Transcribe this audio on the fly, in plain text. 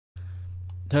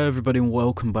Hello everybody and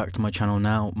welcome back to my channel.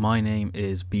 Now my name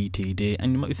is BTD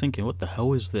and you might be thinking, what the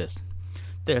hell is this?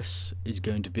 This is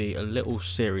going to be a little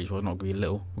series, well not going to be a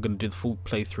little, we're going to do the full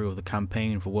playthrough of the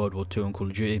campaign for World War II on Call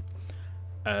of Duty,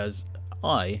 as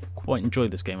I quite enjoy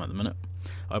this game at the minute.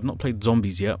 I've not played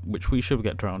Zombies yet, which we should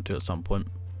get around to at some point,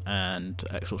 and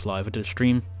Xbox Live. I did a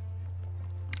stream,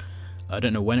 I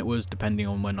don't know when it was, depending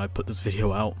on when I put this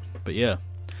video out, but yeah,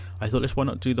 I thought why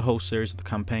not do the whole series of the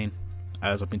campaign,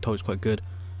 as I've been told it's quite good.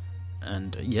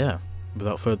 And yeah,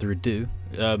 without further ado,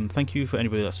 thank you for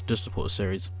anybody that does support the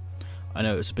series. I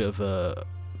know it's a bit of a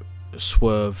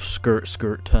swerve,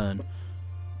 skirt turn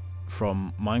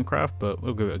from Minecraft, but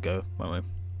we'll give it a go, won't we?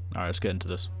 Alright, let's get into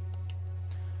this.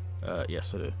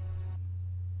 Yes, I do.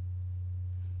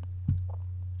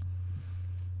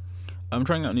 I'm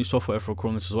trying out new software for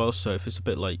recording this as well, so if it's a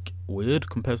bit like weird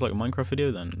compared to like a Minecraft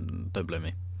video, then don't blame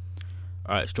me.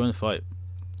 Alright, let's join the fight.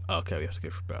 Okay, we have to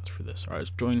go through this. Alright, let's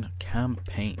join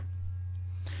campaign.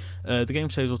 The game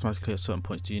saves automatically at certain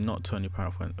points. Do you not turn your power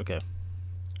off when... Okay.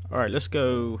 Alright, let's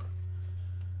go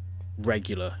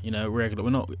regular. You know, regular. We're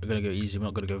not going to go easy. We're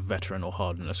not going to go veteran or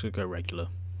hardened. Let's go regular.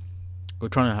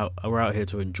 We're out here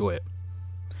to enjoy it.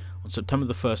 On September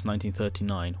the 1st,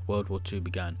 1939, World War II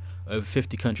began. Over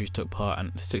 50 countries took part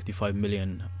and 65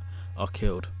 million are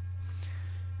killed.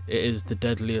 It is the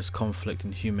deadliest conflict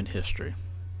in human history.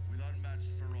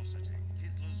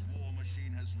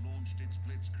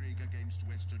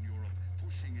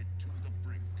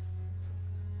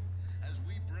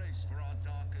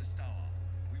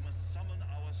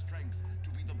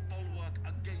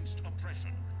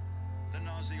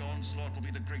 Will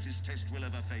be the greatest test we'll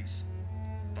ever face.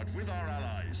 But with our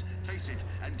allies, face it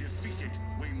and defeat it,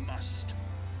 we must.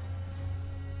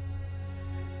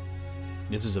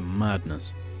 This is a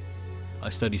madness. I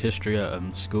studied history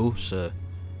at school, so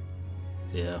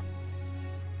yeah.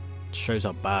 It shows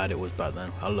how bad it was back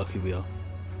then, how lucky we are.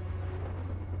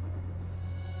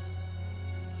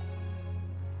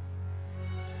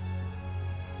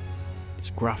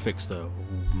 These graphics though,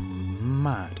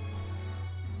 mad.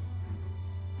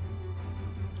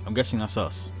 I'm guessing that's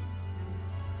us.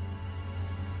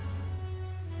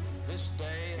 This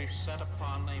day we set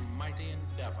upon a mighty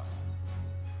endeavor,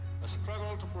 a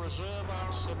struggle to preserve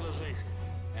our civilization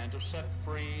and to set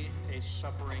free a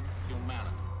suffering humanity.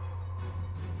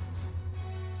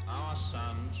 Our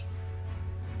sons,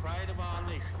 pride of our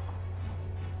nation,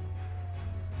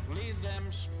 lead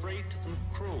them straight and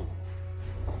true.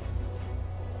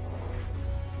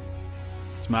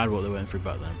 It's mad what they went through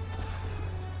back then.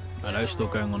 I know it's still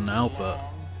going on now, but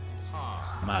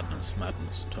madness,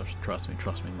 madness. Trust me,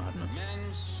 madness.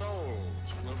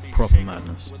 Proper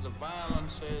madness.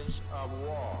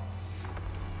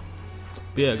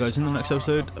 But yeah, guys, in the next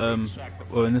episode,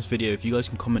 or in this video, if you guys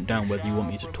can comment down whether you want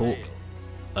me to talk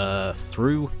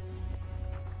through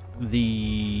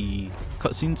the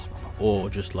cutscenes or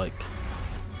just like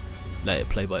let it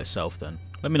play by itself, then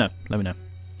let me know. Let me know.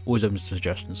 Always open to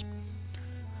suggestions.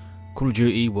 Call of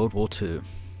Duty World War II.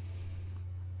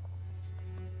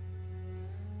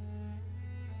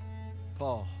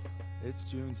 Paul, it's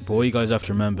June 6th. Boy, you guys have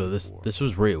to remember this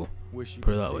was real.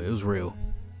 Put it that way, it was real.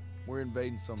 We're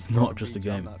invading some. It's not just a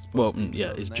game. Well,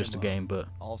 yeah, it's just a game, but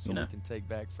also you know. we can take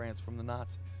back France from the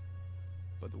Nazis.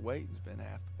 But the waiting's been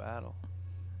half the battle.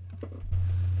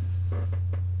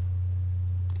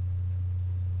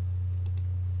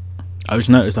 I just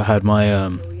noticed I had my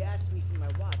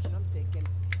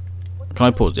Can I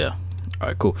pause? Yeah.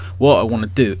 Alright, cool. What I want to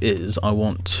do is I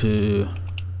want to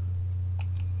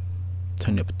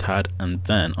turn it up a tad, and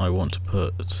then I want to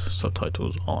put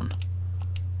subtitles on.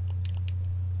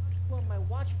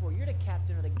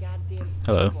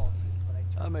 Hello.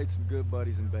 I made some good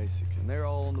buddies in basic, and they're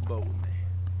all on the boat with me.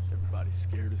 Everybody's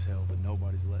scared as hell, but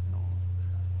nobody's letting on.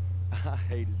 I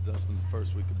hated Zussman the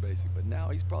first week of basic, but now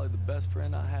he's probably the best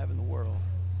friend I have in the world.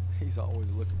 He's always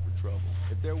looking for trouble.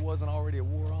 If there wasn't already a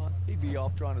war on, he'd be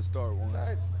off trying to start one.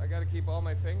 Besides, I gotta keep all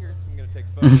my fingers. I'm gonna take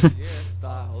photos here.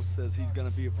 Styles says he's gonna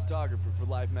be a photographer for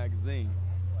Life magazine.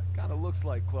 Kinda looks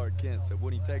like Clark Kent said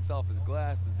when he takes off his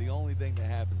glasses, the only thing that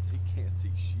happens is he can't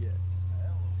see shit.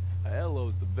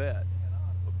 Elio's the vet,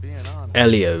 but being honest,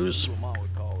 Elio's. what I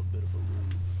would call a bit of a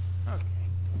rude. Okay.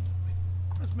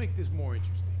 Let's make this more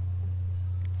interesting.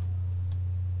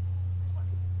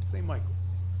 St. Michael,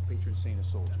 patron saint of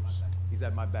soldiers. He's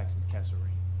at my back since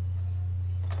Castlereagh.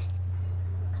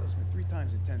 So it's been 3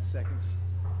 times in 10 seconds,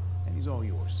 and he's all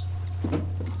yours.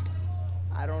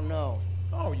 I don't know.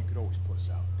 Oh, you could always put us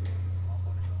out.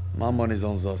 My money's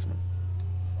on Zussman.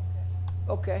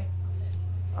 Okay.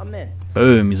 I'm in.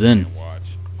 Boom, he's in.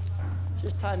 Watch.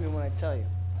 Just time me when I tell you.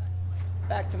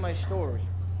 Back to my story.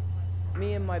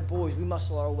 Me and my boys, we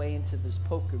muscle our way into this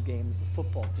poker game that the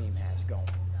football team has going.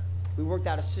 We worked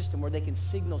out a system where they can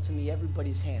signal to me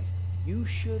everybody's hands. You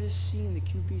should have seen the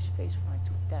QB's face when I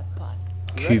took that pot.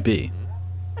 You ready? QB.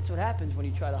 That's what happens when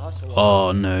you try to hustle.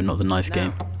 Oh no, not the knife Now.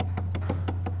 game.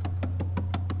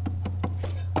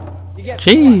 You get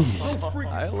Jeez.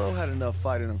 ILO had enough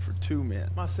fight in him for 2 men.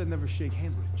 Ma said never shake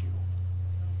hands with a Jew.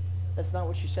 That's not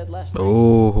what she said last night.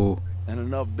 Oh, And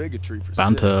enough bigotry for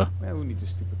banter. 6. Man, who needs a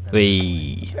stupid pen?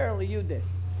 Wee. Apparently you did.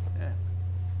 Yeah.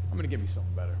 I'm gonna get me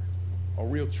something better. A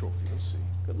real trophy, let's see.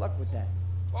 Good luck with that.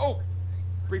 Oh!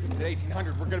 Briefing's at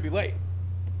 1800. We're gonna be late.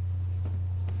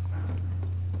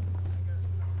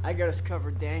 I got us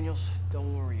covered, Daniels.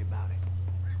 Don't worry about it.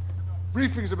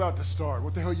 Briefing's about to start.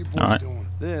 What the hell you boys Alright. doing?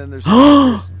 Then there's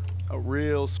Pearson, a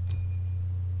real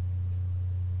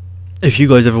If you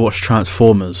guys ever watch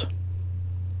Transformers,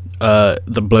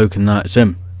 the bloke in that, it's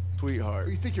him. sweetheart.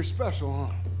 You think you're special,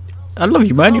 huh? I love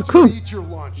you, man. You're How's it gonna cool. Eat your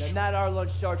lunch. Now, not our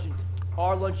lunch, Sergeant.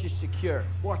 Our lunch is secure.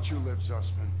 Watch your lips,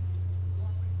 Usman.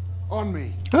 On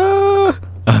me. Ah,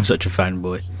 I'm such a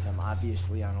fanboy. Since I'm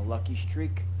obviously on a lucky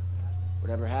streak,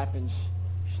 whatever happens,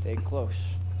 stay close.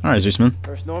 Alright, Zeusman.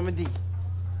 First Normandy,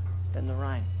 then the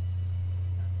Rhine.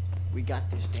 We got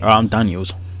this, Daniels. Alright, I'm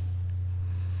Daniels.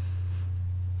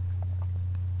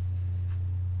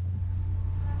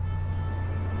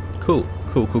 Cool.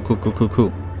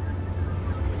 Cool.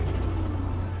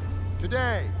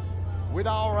 Today, with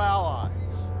our allies,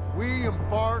 we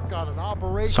embark on an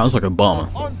operation Sounds like Obama.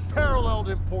 of unparalleled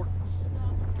importance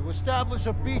to establish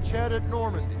a beachhead at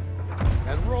Normandy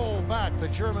and roll back the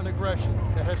German aggression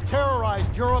that has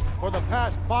terrorized Europe for the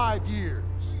past 5 years.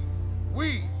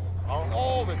 We are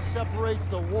all that separates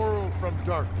the world from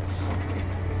darkness.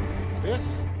 This,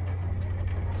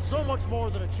 so much more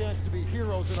than a chance to be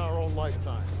heroes in our own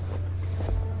lifetime.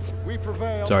 We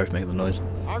prevail. Sorry for making the noise.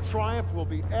 Our triumph will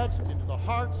be etched into the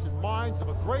hearts and minds of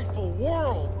a grateful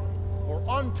world for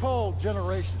untold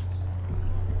generations.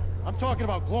 I'm talking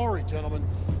about glory, gentlemen.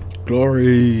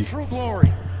 Glory. True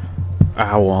glory.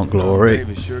 I want glory.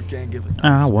 Davis sure can't give it.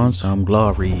 I want some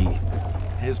glory.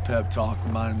 His pep talk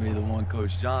reminded me of the one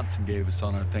Coach Johnson gave us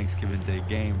on our Thanksgiving Day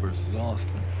game versus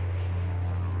Austin.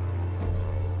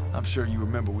 I'm sure you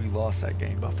remember we lost that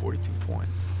game by 42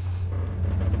 points.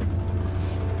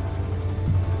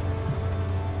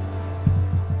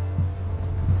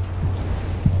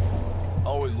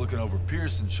 Always looking over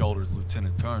Pearson's shoulders,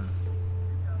 Lieutenant Turner.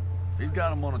 He's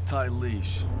got him on a tight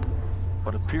leash.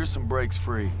 But if Pearson breaks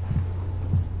free,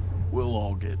 we'll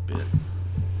all get bit.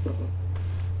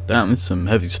 Damn, this is some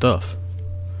heavy stuff.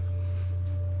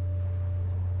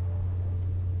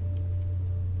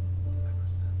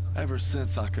 Ever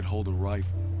since I could hold a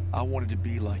rifle, I wanted to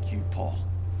be like you, Paul.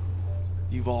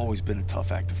 You've always been a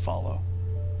tough act to follow.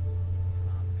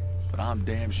 But I'm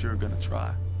damn sure gonna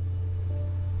try.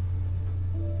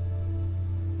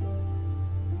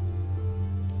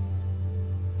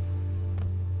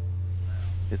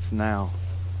 It's now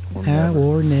or Now never.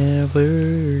 or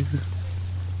never.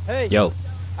 Hey, Yo.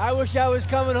 I wish I was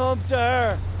coming home to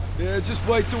her. Yeah, just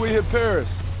wait till we hit Paris.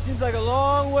 Seems like a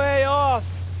long way off.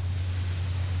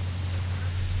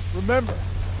 Remember,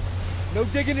 no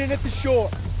digging in at the shore.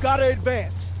 You've got to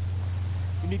advance.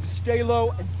 You need to stay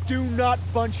low and do not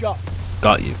bunch up.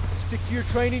 Got you. Stick to your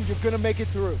training. You're going to make it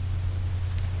through.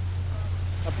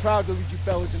 I'm proud to lead you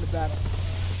fellas into battle.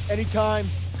 Anytime,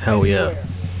 Hell yeah. anywhere.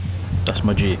 That's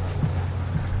my G.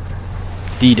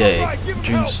 D-Day, Alright, give 'em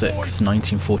June hell, 6th,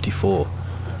 1944.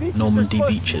 Beaches Normandy are supposed to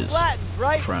be beaches, flattened,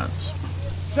 right? France.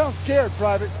 Sound scared,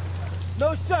 Private.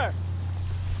 No, sir.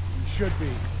 You should be.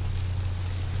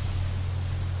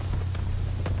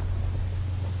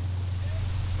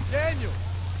 Daniel,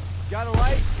 got a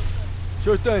light?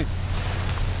 Sure thing.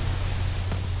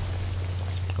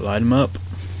 Light him up.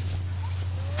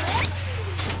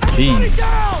 Jeez.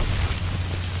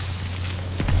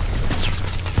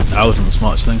 That wasn't the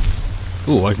smartest thing.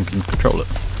 Ooh, I can control it.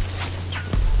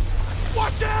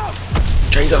 Watch out!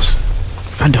 Jesus!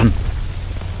 Fenton!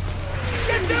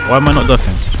 Why am I not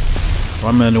ducking? Why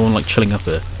am I the only one like chilling up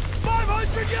here?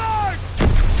 500 yards!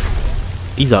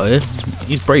 He's out here.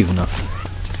 He's brave enough.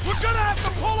 We're gonna have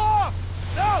to pull off!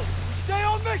 No! Stay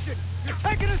on mission! You're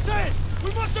taking us in!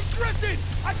 We must have drifted!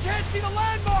 I can't see the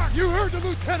landmark! You heard the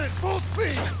lieutenant. Full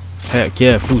speed. Heck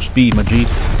yeah, full speed, my G. Incoming!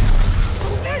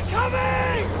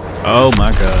 Oh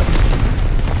my god.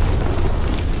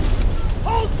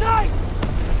 Hold tight!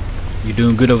 You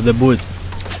doing good over there, boys?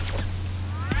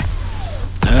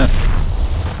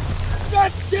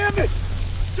 God damn it!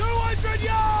 200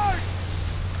 yards!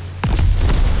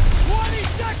 20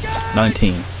 seconds!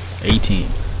 19, 18,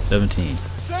 17,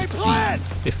 plan!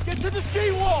 50. Get to the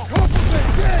seawall!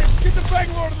 Get the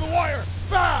Bangalore to the wire!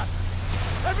 Fast!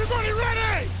 Everybody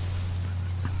ready!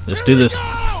 Let's do this.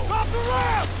 Off the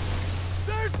ramp!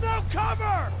 There's no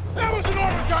cover! That was an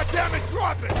order, goddammit!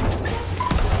 Drop it!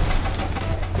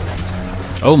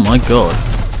 Oh my god.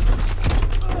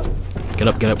 Get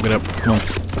up, get up, get up. Come on.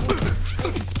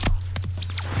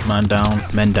 Man down,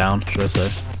 men down, should I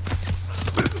say.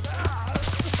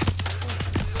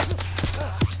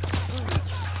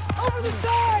 Over the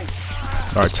side!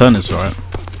 Alright, turn is alright.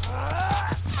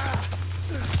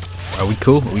 Are we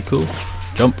cool? Are we cool?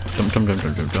 Jump, jump, jump, jump,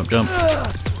 jump, jump, jump, jump.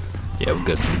 Yeah, we're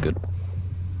good, we're good.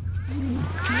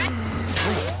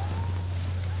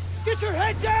 Get your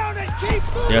head down and keep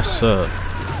moving! Yes, sir.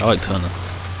 I like Turner.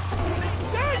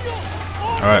 Daniel!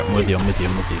 Alright, I'm with you, I'm with you,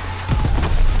 I'm with you.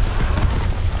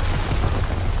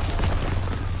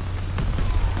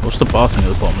 What's the bar thing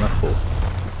at the bottom left for?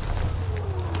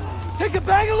 Take the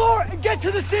Bangalore and get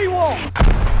to the seawall!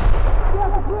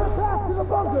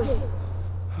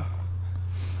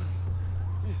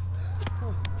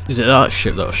 Is it that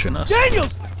ship that was shooting us? Daniel!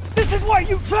 This is what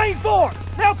you trained for!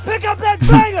 Now pick up that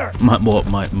banger! My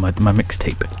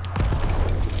mixtape.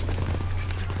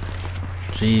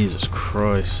 Jesus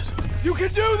Christ. You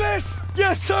can do this!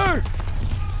 Yes, sir!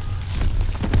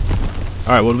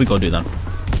 Alright, what do we gotta do then?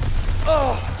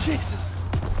 Oh, Jesus!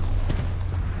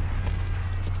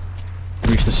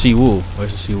 Reach the sea wall.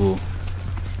 Where's the sea wall?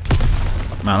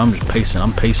 Man, I'm just pacing.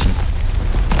 I'm pacing.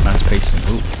 Man's pacing.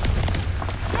 Ooh.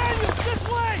 Daniel, this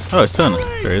way! Oh, it's turning.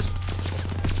 There he is.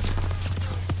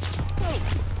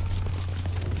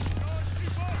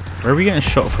 Where are we getting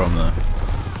shot from though?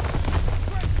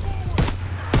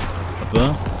 Up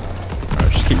there?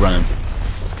 Alright, just keep running.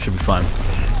 Should be fine.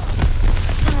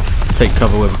 Take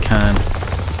cover where we can.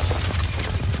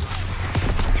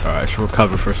 Alright, let's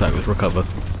recover for a sec. Let's recover.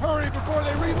 Hurry before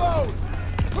they reload!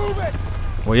 Move it!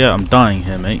 Well, yeah, I'm dying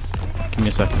here, mate. Give me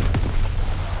a second.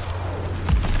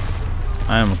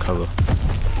 I am recover.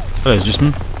 Hello,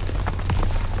 Justin.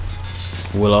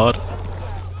 Willard.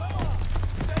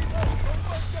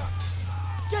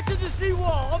 Get to the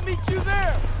seawall! I'll meet you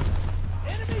there!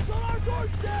 Enemies on our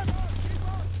doorstep!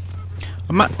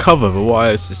 I'm at cover, but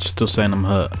why is it still saying I'm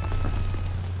hurt?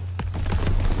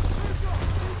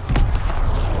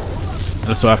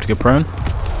 So I have to get prone?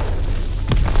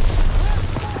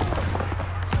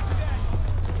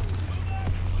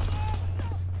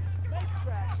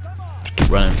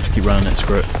 Just keep running it,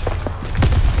 screw it.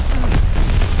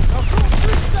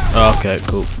 Oh, okay,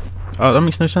 cool. Oh, that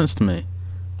makes no sense to me.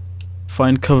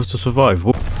 Find cover to survive.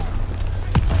 What?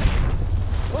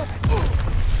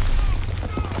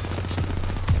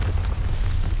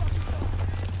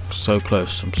 So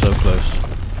close, I'm so close.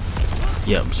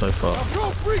 Yeah, I'm so far.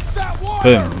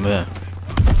 Boom, there.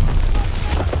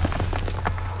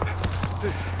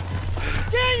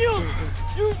 Daniel!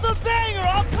 Use the banger!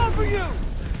 I'll cover you!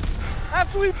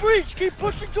 After we breach, keep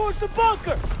pushing towards the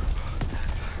bunker!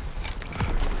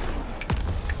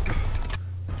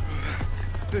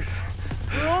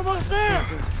 We're almost there!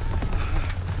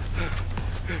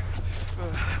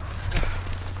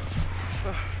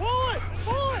 Pull it!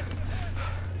 Pull it!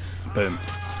 Boom.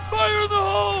 Fire the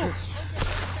hole!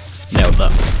 Nailed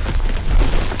that.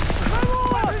 Come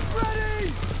on! It's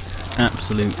ready!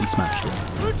 Absolutely smashed it.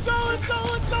 Let's go! Let's go!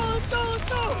 Let's go! Let's go! Let's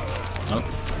go! Oh.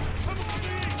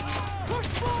 Push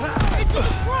forward! Into the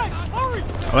trench! Hurry!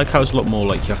 I like how it's a lot more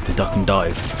like you have to duck and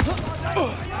dive.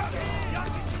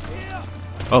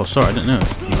 Oh, sorry, I didn't know.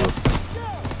 You were...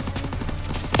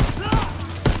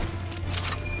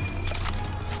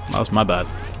 That was my bad.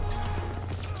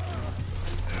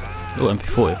 Oh,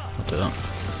 MP40. I'll do that.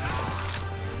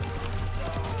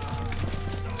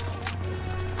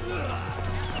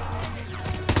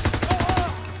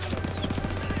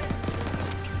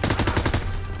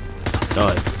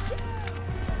 Die.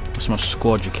 What's my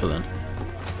squad you're killing?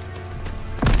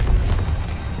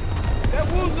 That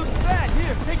wound looks bad.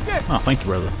 Here, take this. Oh, thank you,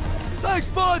 brother. Thanks,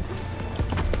 bud.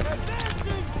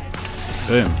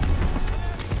 Boom.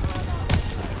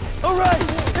 All right,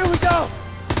 here we go.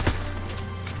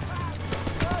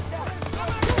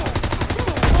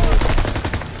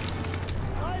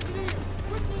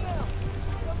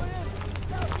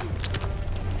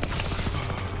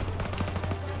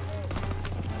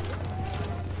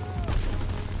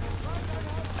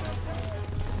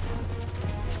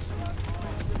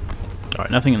 Alright,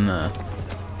 nothing in there.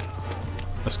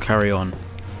 Let's carry on.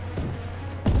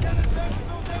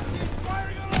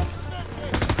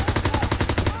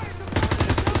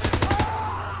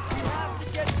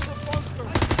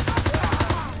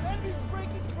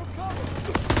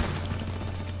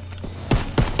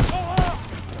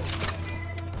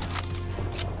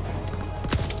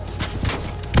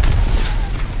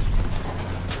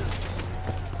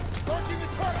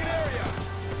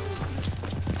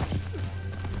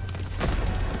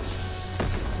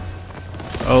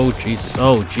 Oh Jesus!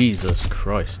 Oh Jesus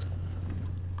Christ!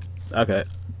 Okay,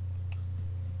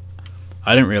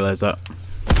 I didn't realize that.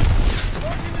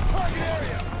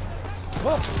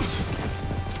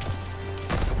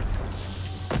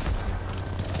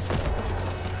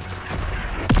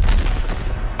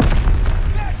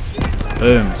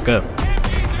 Boom! Let's go.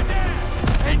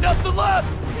 Ain't nothing left.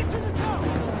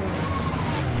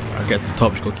 Alright, get to the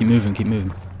top. Just gotta keep moving. Keep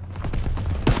moving.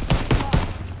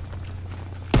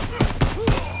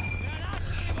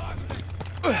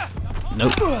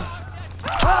 Nope.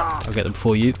 I'll get them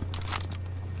before you.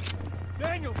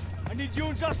 Daniels, I need you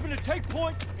and Zussman to take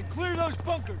point and clear those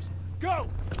bunkers. Go.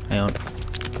 Hang on.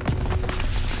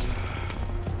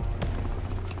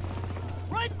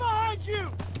 Right behind you.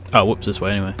 Oh, whoops, this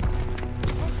way anyway.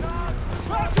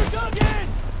 Traps are dug in.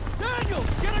 Daniels,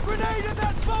 get a grenade in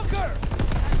that bunker.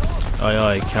 Aye,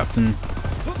 aye, Captain.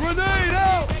 Grenade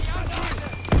out.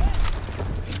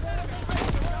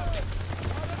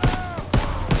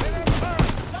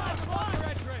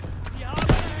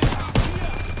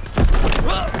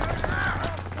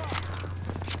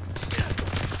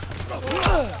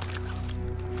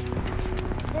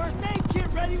 First aid kit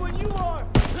ready when you are.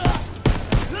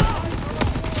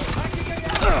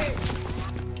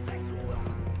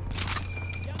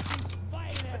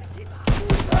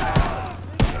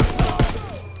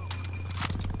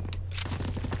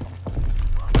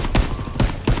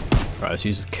 Right, let's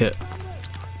use the kit.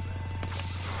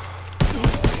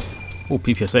 Oh,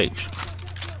 PPSH.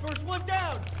 First one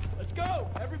down. Let's go.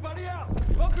 Everybody out.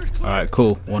 Bunker's clear. Alright,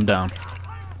 cool. One down.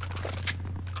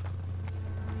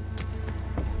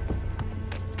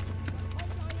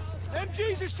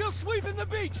 MGs are still sweeping the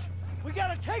beach. We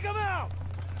gotta take them out.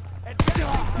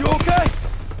 You okay?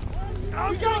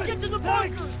 We gotta get to the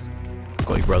bunkers.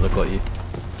 Got you, brother. Got you.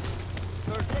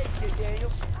 First aid kit,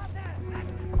 Daniel.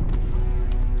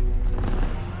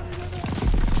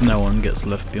 No one gets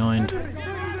left behind.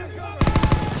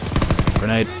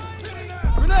 Grenade.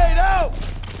 Grenade out.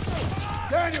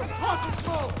 Daniels, toss the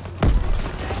smoke!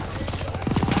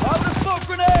 On the smoke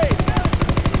grenade.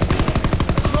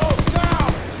 Smoke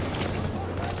down!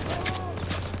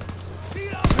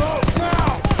 Smoke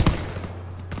down!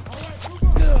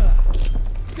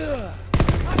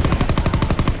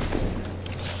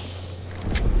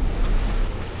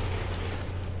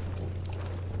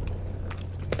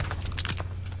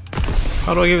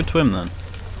 How do I give it to him then? No.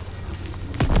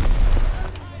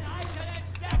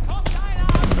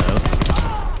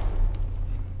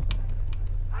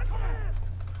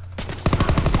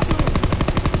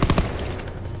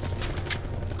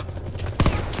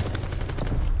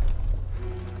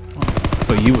 I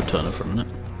thought you would turn it from it.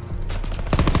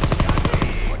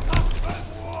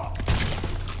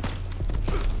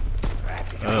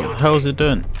 What the hell is it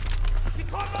doing?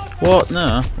 What?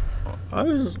 No. I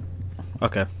was...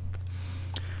 Okay.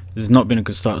 This has not been a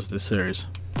good start to this series.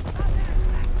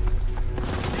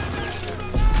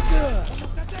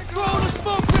 Throw the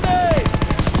smoke grenade.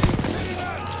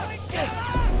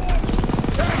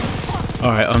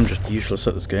 Alright, I'm just useless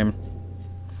at this game.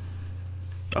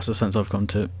 That's the sense I've come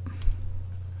to.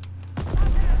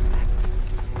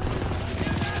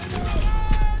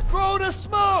 Throw the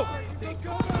smoke.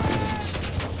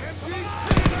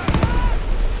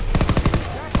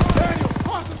 Daniels,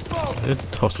 toss the smoke! I did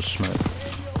toss a smoke.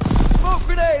 Smoke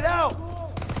grenade out.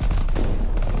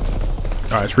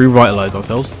 Alright, let's revitalize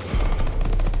ourselves.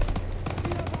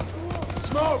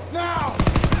 Smoke now!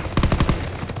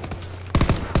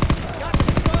 Got you,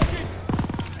 Sergeant.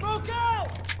 Smoke out.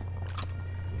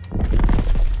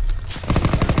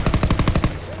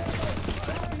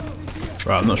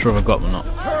 Right, I'm not sure if I got them or not.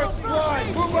 Turret's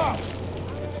blind! Move up!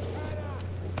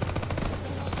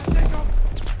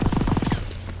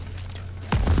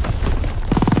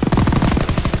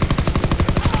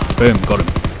 Boom, got him.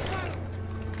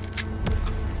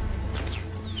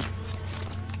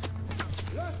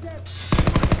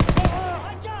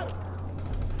 I got him.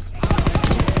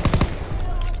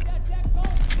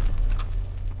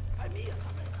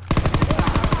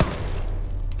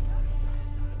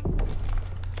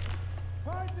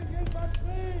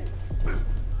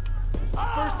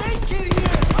 First aid kit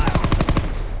here.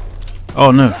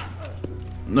 Oh no.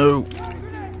 No.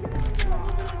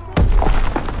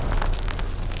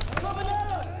 Coming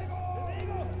at us.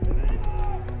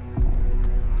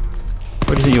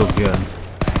 Where do you think you're going?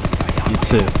 You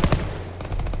too.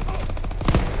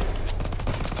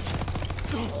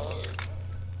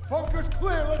 Bunker's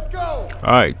clear, let's go!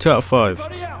 Alright, 2 out of 5.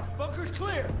 Buddy out. Bunker's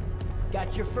clear.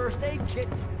 Got your first aid kit.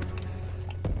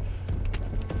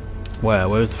 Where?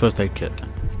 Where's the first aid kit?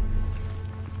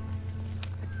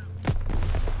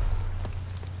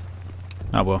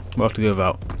 Ah well, we'll have to go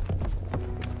without.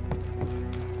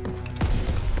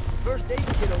 First aid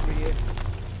kit over here.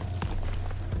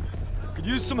 Could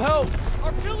use some help.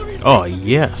 Artillery. Oh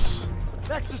yes.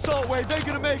 Next assault wave, they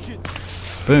gonna make it.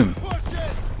 Boom. Push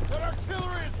it! That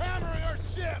artillery is hammering our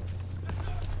ships!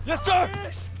 Yes, sir.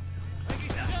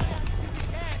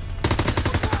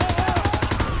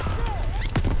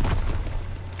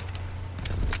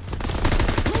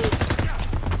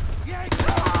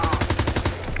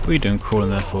 What are you doing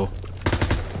crawling there for?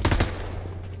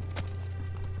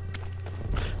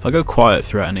 If I go quiet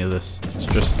throughout any of this, it's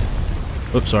just...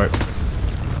 Oops, sorry.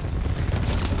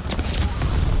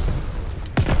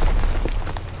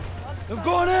 I'm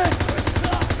going in.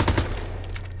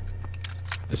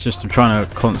 It's just I'm trying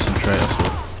to concentrate, that's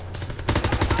all.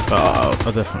 But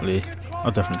I'll definitely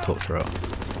talk throughout.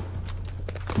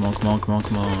 Come on, come on, come on,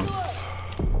 come on.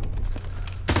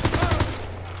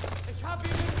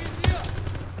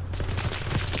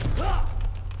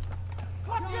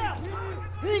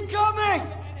 Incoming!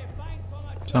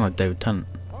 Sound like David Tennant.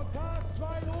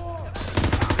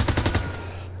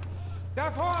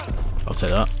 I'll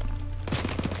take that.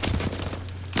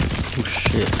 Oh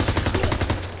shit.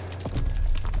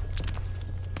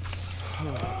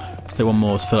 Take one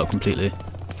more, it's filled up completely.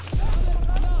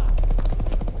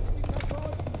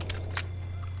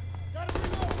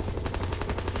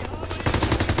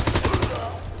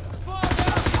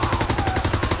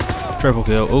 Triple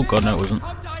kill. Oh god, no it wasn't.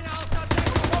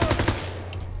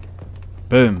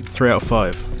 Boom, 3 out of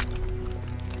 5.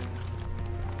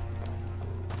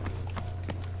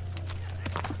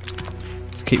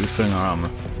 Let's keep refilling our armor.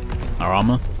 Our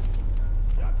armor?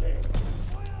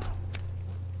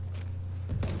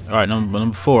 Alright,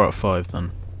 number 4 out of 5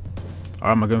 then.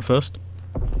 Alright, am I going first?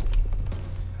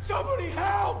 Somebody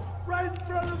help! Right in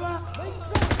front of us!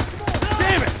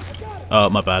 Damn it! Oh,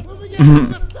 my bad.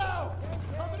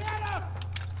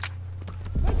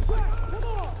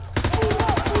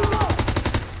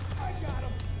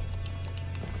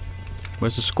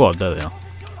 Where's the squad? There they are.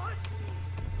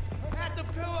 At the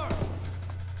pillar!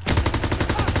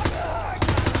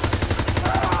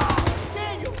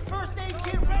 Daniel, first aid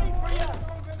kit ready for you.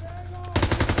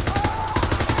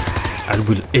 I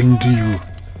will end you.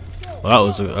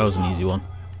 Well, that was an easy one.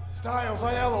 Styles,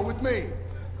 Aiello, with me.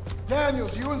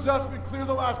 Daniels, you and Zussman clear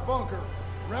the last bunker.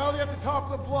 Rally at the top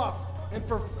of the bluff. And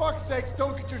for fuck's sakes,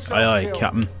 don't get yourselves Aye aye, killed.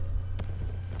 Captain.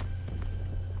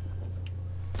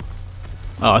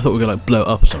 Oh, I thought we were gonna like blow it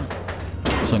up or something.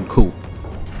 Something cool.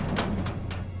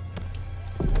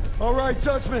 All right,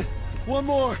 Zussman. One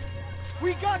more.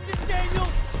 We got this, Daniel.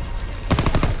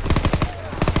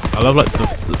 I love like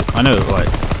I know like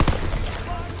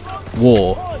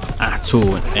war at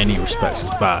all in any respects is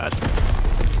bad,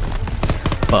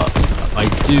 but I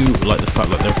do like the fact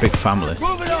that they're a big family.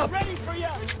 Move it up!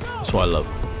 That's what I love.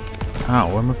 Ow,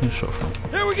 where am I being shot from?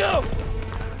 Here we go!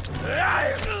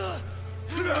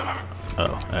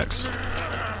 Oh, X.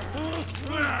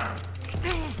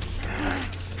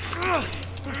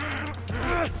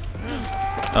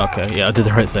 Okay, yeah, I did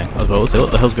the right thing. I was about to say,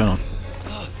 what the hell's going on?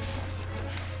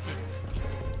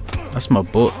 That's my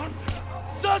butt.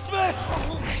 Zussman!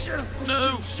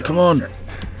 No! Come on!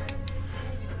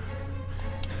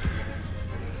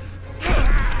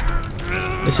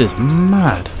 This is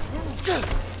mad.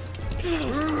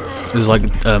 This is like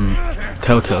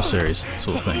Telltale series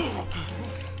sort of thing.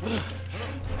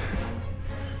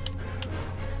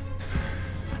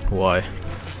 Why?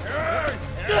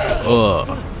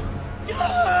 Ugh.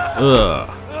 Ugh.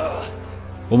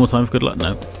 One more time for good luck?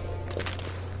 No.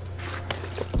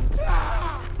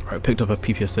 Right, picked up a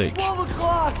PPSH. 12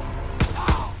 o'clock!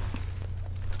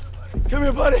 Come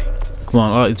here, buddy. Come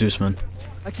on, I like Zeus, man.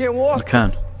 I can't walk. I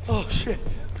can. Oh, shit.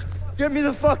 Get me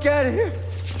the fuck out of here.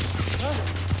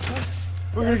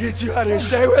 We're gonna get you out of here.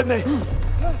 Stay with me.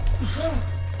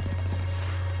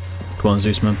 Come on,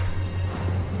 Zeus, man.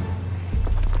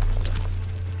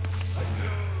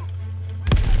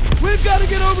 We've got to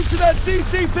get over to that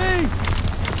CCP.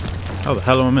 How the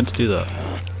hell am I meant to do that?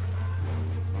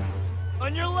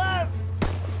 On your left.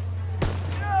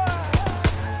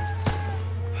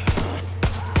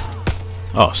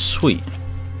 Oh, sweet.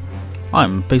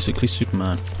 I'm basically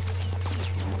Superman.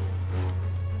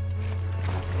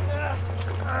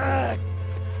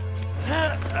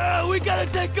 We gotta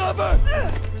take cover.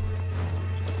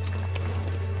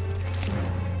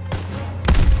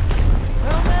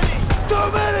 How many?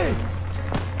 Too many.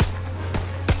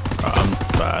 I'm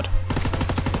bad.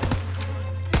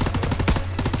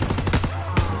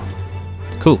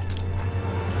 Cool.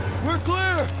 We're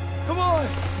clear. Come on.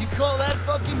 You call that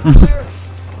fucking clear?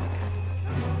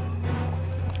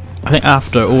 I think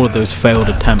after all of those failed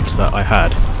attempts that I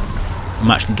had, I'm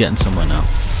actually getting somewhere now.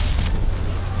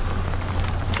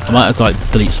 I might have to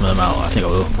like delete some of them out. I think I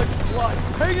will.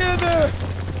 Hang in there!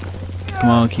 Come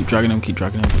on, keep dragging him, keep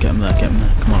dragging him. Get him there, get him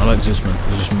there. Come on, I like Zeusman.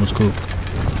 Zeusman was cool.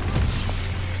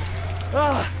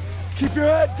 Keep your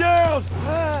head down!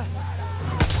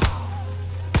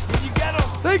 Did you get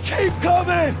him? They keep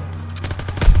coming!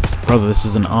 Brother, this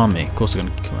is an army. Of course they're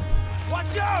gonna come on.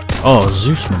 Watch out! Oh,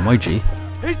 Zeusman, my G.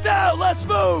 He's down! Let's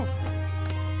move!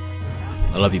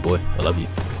 I love you, boy. I love you.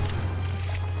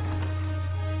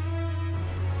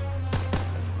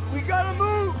 We gotta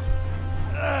move!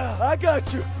 I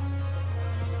got you!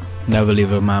 Never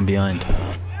leave a man behind.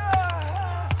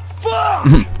 Fuck!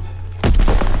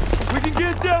 We can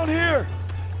get down here!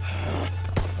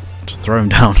 Just throw him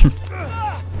down.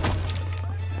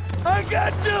 I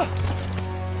got you!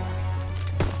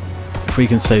 If we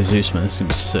can save Zeusman, this is gonna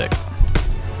be sick.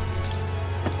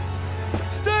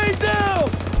 Stay down!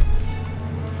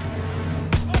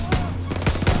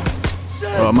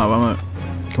 Shit! Oh, I'm out.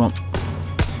 Come on.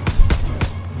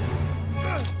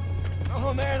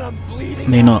 Oh man, I'm bleeding.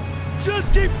 No, you're not.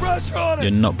 Just keep pressure on it!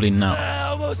 You're not bleeding out.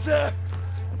 Almost there!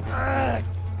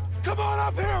 Come on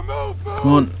up here! Move!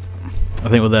 Come on. I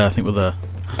think we're there.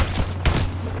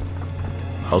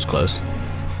 That was close.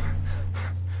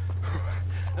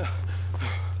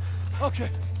 Okay,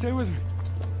 stay with me.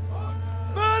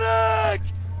 Medic!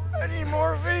 I need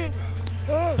morphine!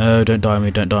 Oh, don't die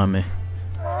on me.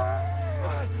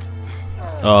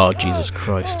 Oh, Jesus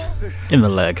Christ. In the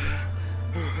leg.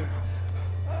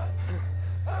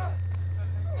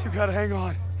 You gotta hang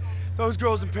on. Those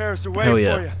girls in Paris are Hell waiting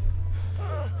yeah. for you.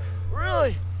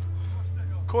 Really?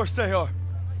 Of course they are.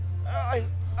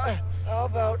 How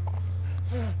about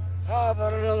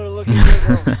another look at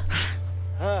you,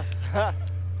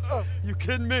 girl? You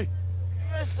kidding me?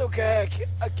 It's okay.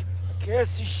 I can't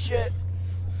see shit.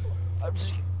 I'm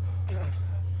just.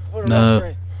 No.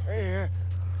 Right here.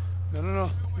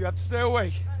 No. You have to stay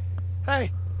awake.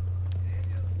 Hey.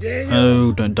 Daniel.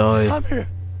 Oh, don't die. I'm here.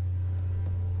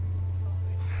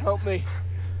 Help me.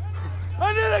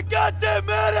 I need a goddamn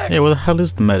medic! Yeah, where the hell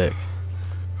is the medic?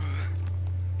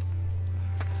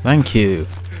 Thank you.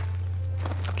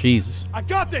 Jesus. I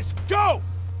got this! Go!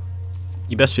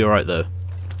 You best be alright though.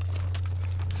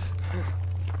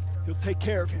 You'll take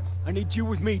care of him. I need you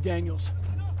with me, Daniels.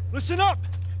 Listen up!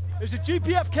 There's a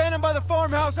GPF cannon by the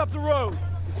farmhouse up the road.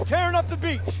 It's tearing up the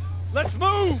beach. Let's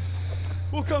move!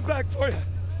 We'll come back for you.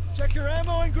 Check your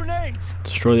ammo and grenades.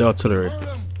 Destroy the artillery. Burn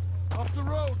 'em. Up the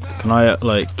road now. Can I,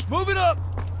 like... Move it up!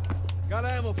 Got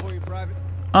ammo for you, Private.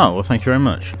 Oh, well thank you very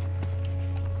much.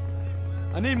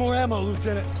 I need more ammo,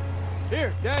 Lieutenant.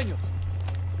 Here, Daniels.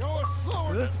 Go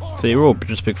slower than possible. So you're all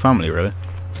just a big family, really.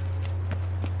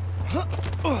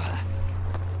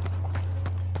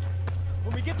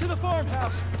 When we get to the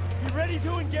farmhouse, be ready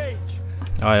to engage.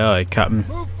 Aye, aye, Captain.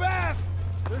 Move fast!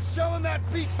 They're shelling that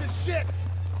beach to shit!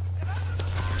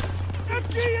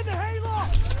 MG in the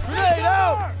hayloft! Grenade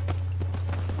out!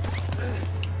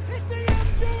 Hit the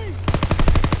MG!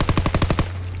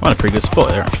 I'm in a pretty good spot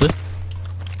there, actually.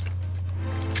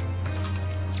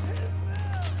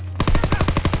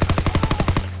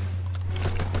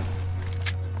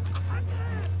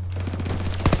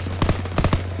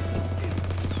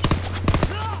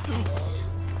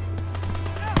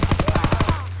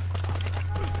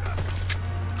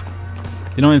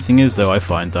 The annoying thing is, though, I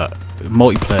find that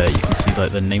multiplayer you can see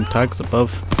like the name tags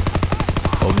above.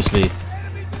 Obviously,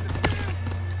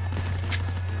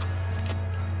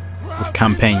 with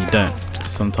campaign you don't.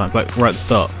 Sometimes, like right at the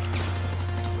start.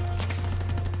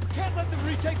 Can't let them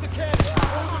retake the cannon!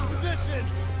 Hold in position!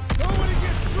 Nobody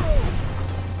gets through!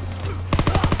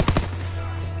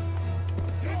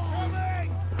 Incoming!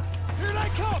 Here they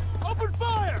come! Open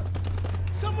fire!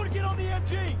 Someone get on the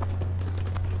MG!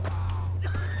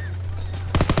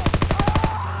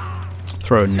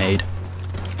 Throw a nade.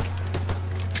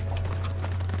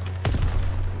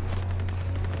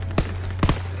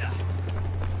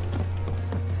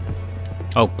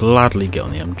 I'll gladly get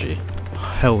on the MG.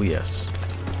 Hell yes.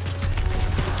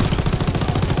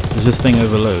 Does this thing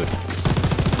overload?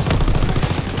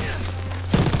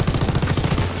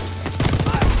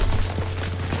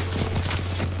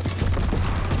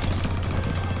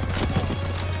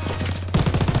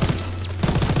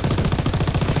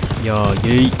 Yeah,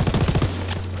 yeet.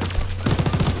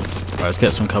 Right, let's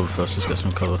get some cover first. Let's get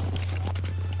some cover.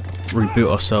 Reboot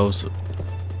ourselves.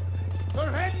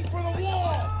 They're heading for the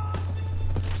wall!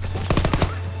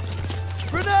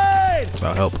 Grenade!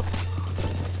 That'll help.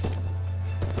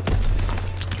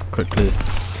 Quickly.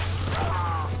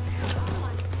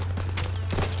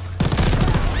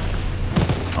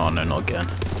 Oh no, not again.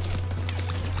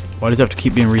 Why does it have to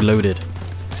keep being reloaded?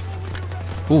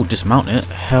 Ooh, dismount it?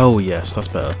 Hell yes, that's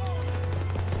better.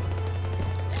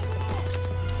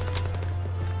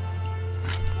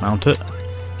 Mount it.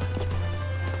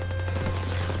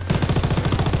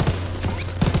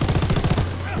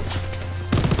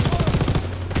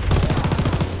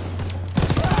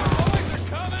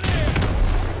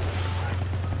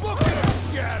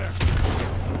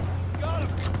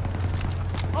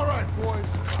 All right, boys.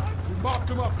 We mopped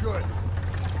him up good.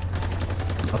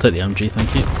 I'll take the MG,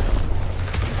 thank you.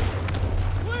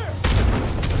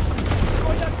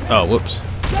 Oh, whoops.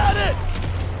 Got it!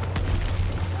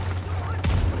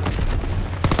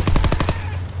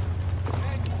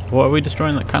 What, are we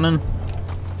destroying that cannon?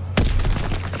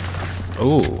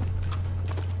 Oh.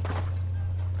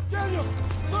 Daniel,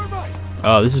 thermite!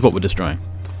 Oh, this is what we're destroying.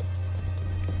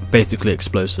 Basically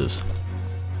explosives.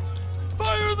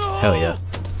 Fire in the hole! Hell yeah.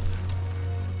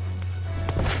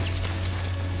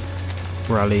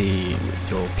 Rally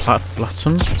with your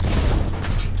platon.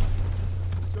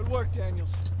 Good work,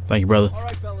 Daniels. Thank you, brother. All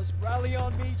right, fellas, rally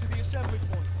on me to the assembly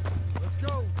point. Let's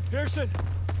go. Pearson,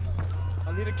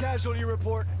 I'll need a casualty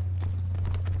report.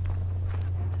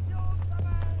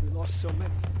 We lost so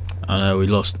many. I know, we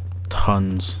lost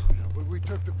tons. But we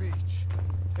took the beach.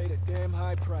 Paid a damn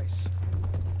high price.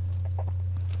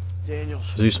 Daniels,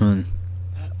 Zeusman.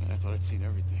 I thought I'd seen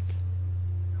everything.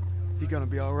 he gonna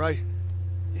be all right?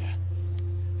 Yeah.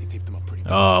 He taped them up pretty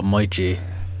good. Oh, my G.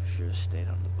 Should have stayed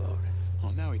on the boat.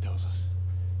 Well, now he tells us.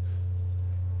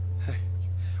 Hey,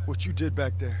 what you did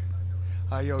back there,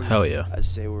 I owe you. Hell yeah. I'd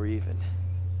say we're even.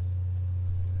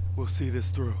 We'll see this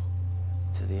through.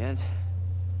 To the end?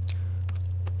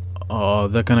 Oh,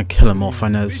 they're gonna kill him off. I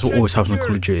know, this always happens in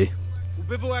Call of Duty. We'll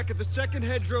bivouac at the second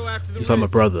hedgerow after the He's like my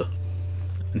brother.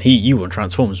 And you won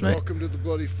Transformers, mate. Welcome to the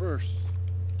bloody first.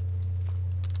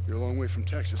 You're a long way from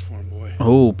Texas, farm boy.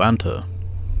 Oh, banter.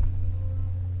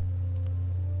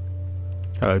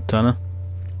 Hello, Turner.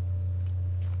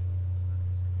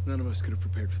 None of us could have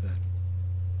prepared for that.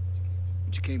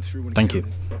 But you came through when Thank you.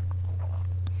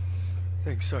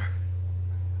 Thanks, sir.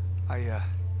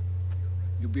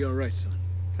 You'll be all right, son.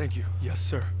 Thank you. Yes,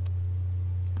 sir.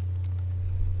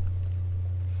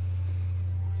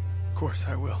 Of course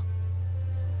I will.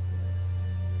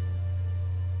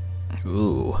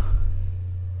 Ooh.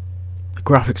 The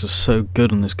graphics are so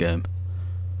good on this game.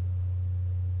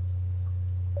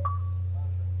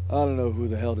 I don't know who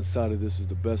the hell decided this was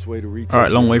the best way to retake.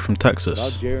 Alright, long way from But Texas.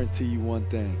 I'll guarantee you one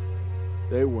thing.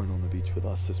 They weren't on the beach with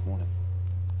us this morning.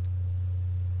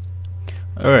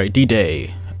 Alright,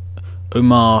 D-Day.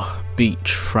 Omar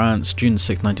Beach, France, June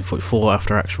 6, 1944,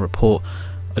 after action report.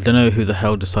 I don't know who the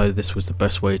hell decided this was the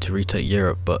best way to retake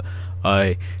Europe, but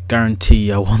I guarantee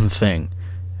you one thing.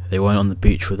 They weren't on the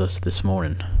beach with us this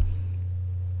morning.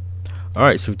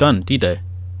 Alright, so we've done D-Day.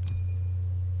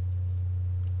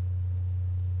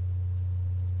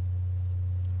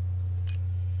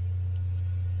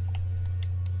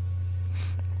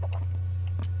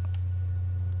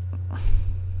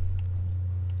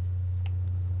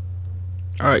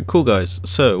 Alright, cool guys.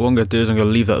 So what I'm going to do is I'm going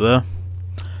to leave that there.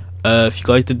 If you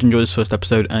guys did enjoy this first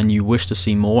episode and you wish to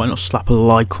see more, why not slap a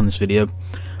like on this video.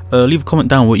 Leave a comment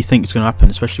down what you think is going to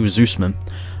happen, especially with Zeusman.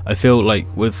 I feel like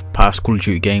with past Call of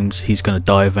Duty games, he's going to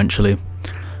die eventually.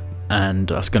 And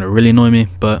that's going to really annoy me,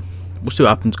 but we'll see what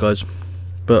happens, guys.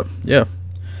 But yeah,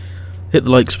 hit the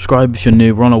like, subscribe if you're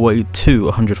new. We're on our way to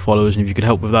 100 followers, and if you could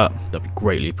help with that, that'd be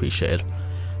greatly appreciated.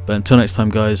 But until next time,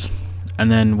 guys,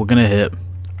 and then we're going to hit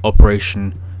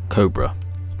Operation Cobra.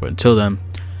 But until then,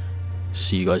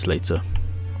 see you guys later.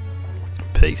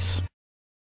 Peace.